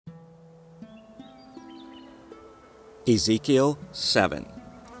Ezekiel 7.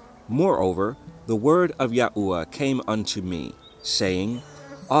 Moreover, the word of Yahuwah came unto me, saying,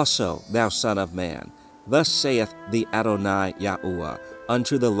 Also, thou son of man, thus saith the Adonai Yahuwah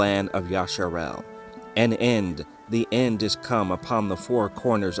unto the land of Yasharel, the end is come upon the four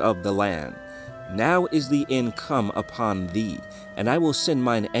corners of the land. Now is the end come upon thee, and I will send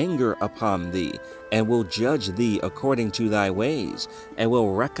mine anger upon thee, and will judge thee according to thy ways, and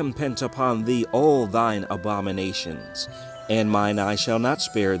will recompense upon thee all thine abominations. And mine eye shall not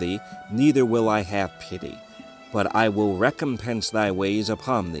spare thee, neither will I have pity. But I will recompense thy ways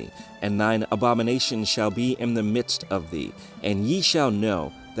upon thee, and thine abominations shall be in the midst of thee, and ye shall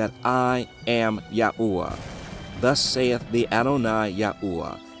know that I am Yahuwah. Thus saith the Adonai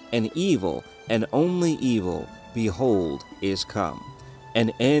Yahuwah, an evil, and only evil, behold, is come.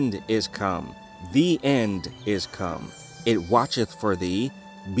 An end is come, the end is come. It watcheth for thee,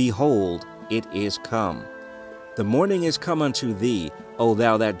 behold, it is come. The morning is come unto thee, O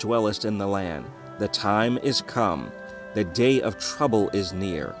thou that dwellest in the land. The time is come, the day of trouble is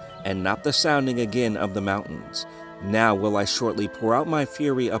near, and not the sounding again of the mountains. Now will I shortly pour out my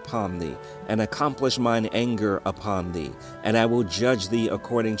fury upon thee, and accomplish mine anger upon thee, and I will judge thee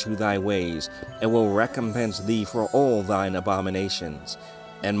according to thy ways, and will recompense thee for all thine abominations.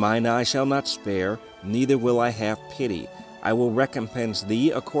 And mine eye shall not spare, neither will I have pity. I will recompense thee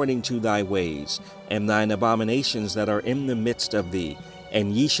according to thy ways, and thine abominations that are in the midst of thee,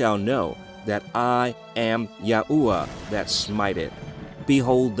 and ye shall know that I am Yahuwah that smiteth.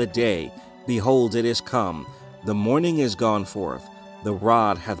 Behold the day, behold it is come. The morning is gone forth, the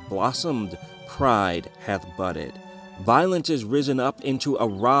rod hath blossomed, pride hath budded. Violence is risen up into a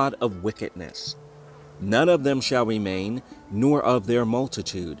rod of wickedness. None of them shall remain, nor of their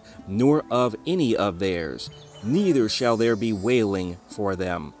multitude, nor of any of theirs, neither shall there be wailing for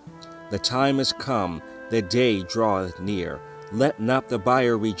them. The time is come, the day draweth near. Let not the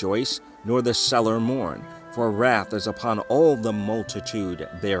buyer rejoice, nor the seller mourn, for wrath is upon all the multitude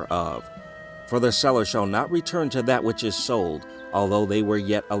thereof. For the seller shall not return to that which is sold, although they were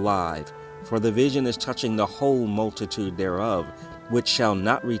yet alive. For the vision is touching the whole multitude thereof, which shall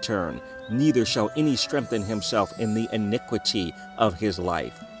not return, neither shall any strengthen himself in the iniquity of his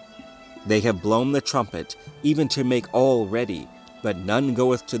life. They have blown the trumpet, even to make all ready, but none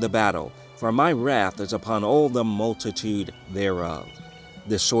goeth to the battle, for my wrath is upon all the multitude thereof.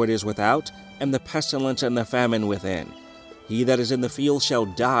 The sword is without, and the pestilence and the famine within. He that is in the field shall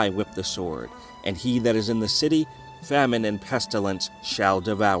die with the sword, and he that is in the city, famine and pestilence shall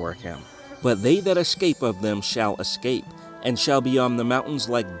devour him. But they that escape of them shall escape, and shall be on the mountains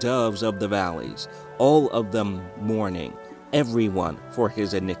like doves of the valleys, all of them mourning, every one for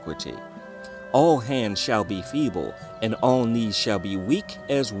his iniquity. All hands shall be feeble, and all knees shall be weak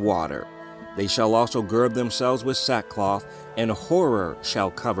as water. They shall also gird themselves with sackcloth, and horror shall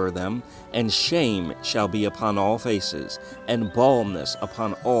cover them, and shame shall be upon all faces, and baldness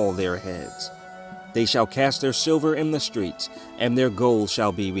upon all their heads. They shall cast their silver in the streets, and their gold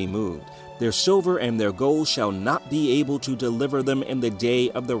shall be removed. Their silver and their gold shall not be able to deliver them in the day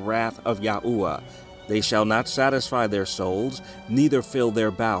of the wrath of Yahuwah. They shall not satisfy their souls, neither fill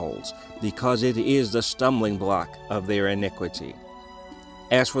their bowels, because it is the stumbling block of their iniquity.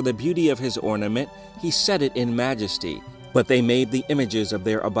 As for the beauty of his ornament, he set it in majesty. But they made the images of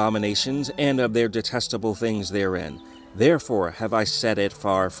their abominations and of their detestable things therein. Therefore have I set it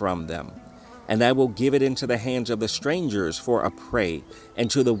far from them. And I will give it into the hands of the strangers for a prey, and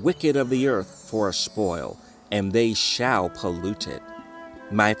to the wicked of the earth for a spoil, and they shall pollute it.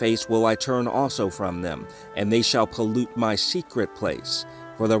 My face will I turn also from them, and they shall pollute my secret place,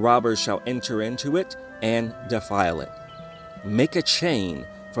 for the robbers shall enter into it and defile it. Make a chain,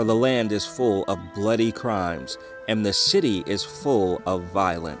 for the land is full of bloody crimes, and the city is full of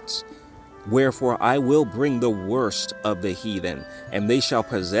violence. Wherefore I will bring the worst of the heathen, and they shall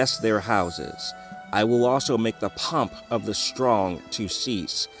possess their houses. I will also make the pomp of the strong to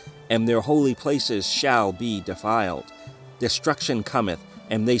cease, and their holy places shall be defiled. Destruction cometh,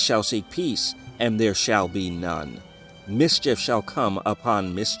 and they shall seek peace, and there shall be none. Mischief shall come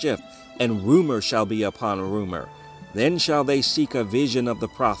upon mischief, and rumor shall be upon rumor. Then shall they seek a vision of the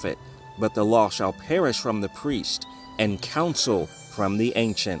prophet, but the law shall perish from the priest, and counsel from the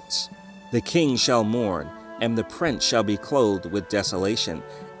ancients. The king shall mourn, and the prince shall be clothed with desolation,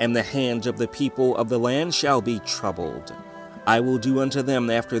 and the hands of the people of the land shall be troubled. I will do unto them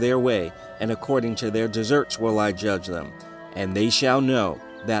after their way, and according to their deserts will I judge them, and they shall know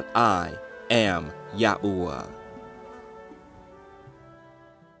that I am Yahuwah.